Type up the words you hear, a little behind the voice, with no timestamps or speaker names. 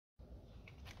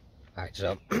Alright,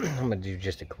 so I'm gonna do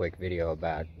just a quick video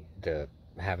about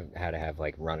how to have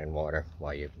like running water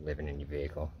while you're living in your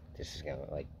vehicle. This is gonna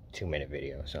like 2-minute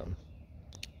video or something.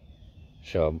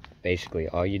 So basically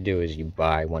all you do is you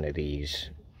buy one of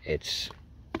these.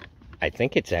 I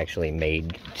think it's actually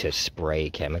made to spray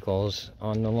chemicals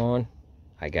on the lawn.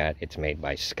 It's made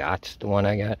by Scott's, the one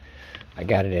I got. I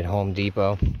got it at Home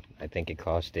Depot. I think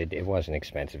it wasn't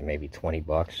expensive, maybe 20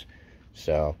 bucks.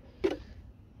 So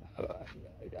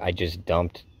I just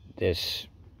dumped this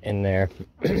in there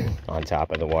on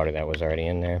top of the water that was already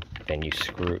in there. Then you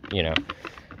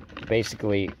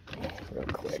basically, real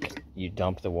quick, you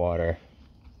dump the water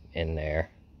in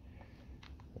there.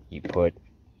 You put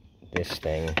this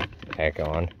thing back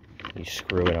on. You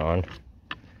screw it on.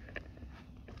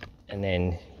 And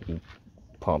then you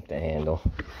pump the handle.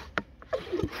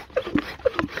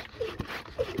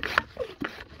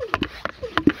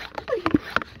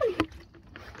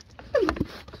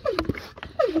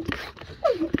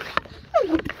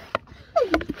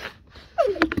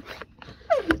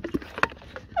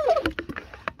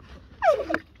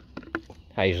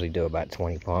 I usually do about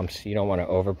 20 pumps. You don't want to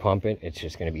over pump it. It's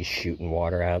just going to be shooting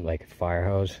water out like a fire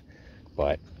hose.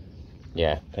 But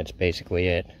yeah, that's basically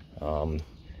it.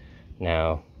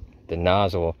 Now the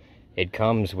nozzle, it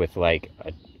comes with like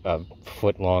a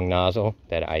foot-long nozzle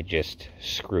that I just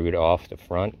screwed off the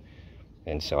front,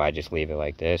 and so I just leave it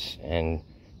like this, and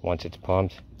once it's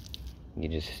pumped, you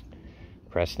just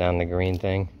press down the green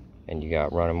thing and you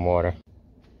got running water.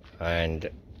 And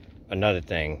another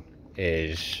thing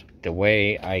is, the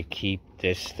way I keep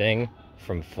this thing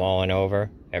from falling over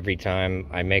every time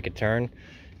I make a turn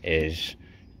is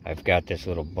I've got this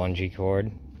little bungee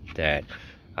cord that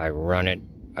I run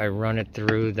it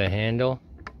through the handle,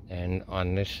 and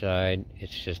on this side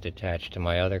it's just attached to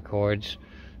my other cords,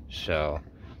 so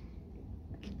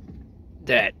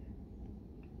that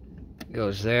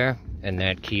goes there, and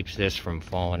that keeps this from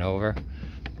falling over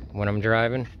when I'm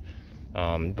driving.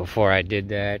 Before I did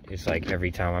that, it's like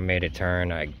every time I made a turn,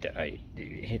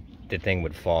 the thing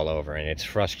would fall over, and it's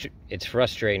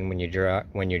frustrating when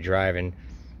you're driving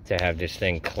to have this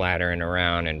thing clattering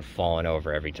around and falling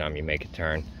over every time you make a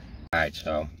turn. Alright,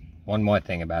 so one more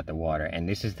thing about the water, and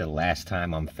this is the last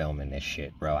time I'm filming this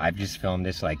shit, bro. I've just filmed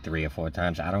this like 3 or 4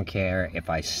 times. I don't care if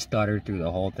I stutter through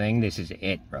the whole thing. This is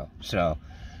it, bro. So,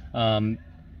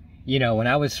 you know, when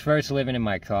I was first living in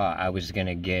my car, I was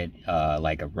gonna get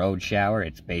like a road shower.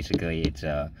 It's basically, it's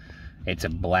a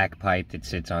black pipe that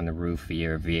sits on the roof of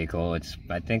your vehicle.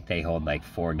 I think they hold like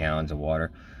 4 gallons of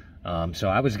water. So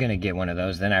I was gonna get one of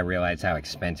those. Then I realized how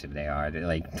expensive they are.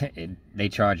 They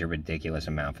charge a ridiculous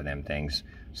amount for them things.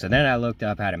 So then I looked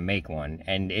up how to make one,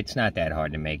 and it's not that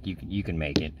hard to make. You can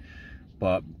make it.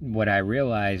 But what I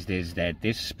realized is that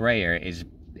this sprayer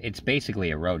it's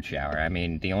basically a road shower. I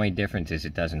mean, the only difference is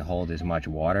it doesn't hold as much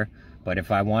water. But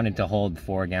if I wanted to hold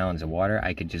 4 gallons of water,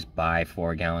 I could just buy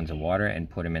 4 gallons of water and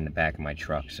put them in the back of my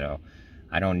truck. So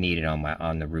I don't need it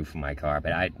on the roof of my car.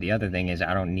 But the other thing is,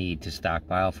 I don't need to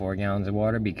stockpile 4 gallons of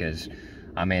water because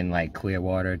I'm in like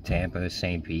Clearwater, Tampa,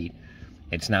 St. Pete.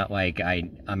 It's not like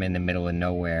I'm in the middle of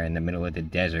nowhere, in the middle of the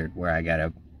desert, where I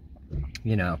gotta,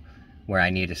 where I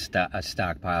need a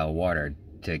stockpile of water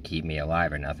to keep me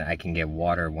alive or nothing. I can get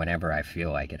water whenever I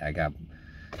feel like it.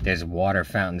 There's water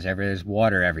fountains everywhere. There's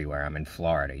water everywhere. I'm in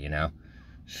Florida,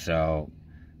 So,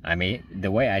 I mean,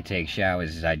 the way I take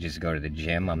showers is I just go to the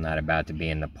gym. I'm not about to be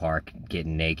in the park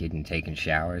getting naked and taking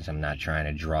showers. I'm not trying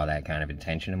to draw that kind of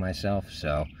attention to myself.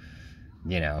 So,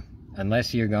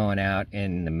 unless you're going out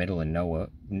in the middle of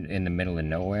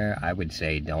nowhere, I would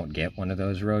say don't get one of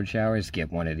those road showers.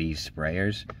 Get one of these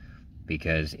sprayers,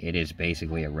 because it is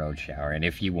basically a road shower. And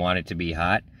if you want it to be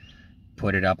hot,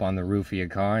 put it up on the roof of your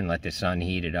car and let the sun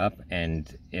heat it up,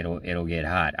 and it'll get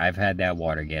hot. I've had that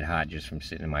water get hot just from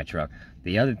sitting in my truck.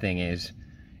 The other thing is,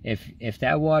 if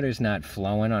that water's not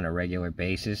flowing on a regular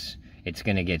basis, it's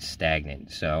gonna get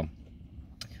stagnant. So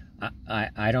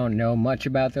I don't know much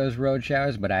about those road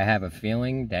showers, but I have a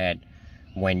feeling that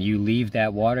when you leave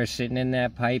that water sitting in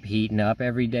that pipe heating up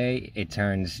every day, it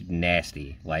turns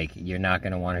nasty. Like, you're not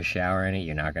going to want to shower in it.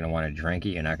 You're not going to want to drink it.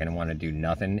 You're not going to want to do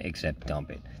nothing except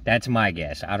dump it. That's my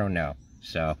guess. I don't know.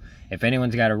 So if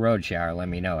anyone's got a road shower, let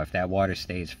me know. If that water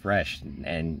stays fresh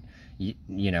and,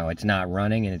 it's not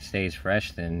running and it stays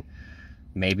fresh, then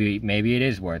maybe it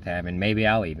is worth having. Maybe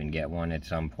I'll even get one at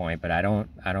some point, but I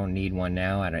don't need one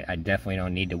now. I definitely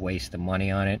don't need to waste the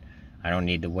money on it. I don't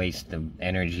need to waste the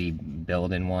energy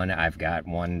building one. I've got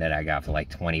one that I got for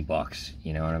like 20 bucks.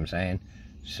 You know what I'm saying?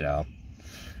 So,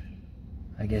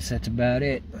 I guess that's about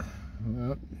it.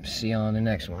 Well, see you on the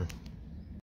next one.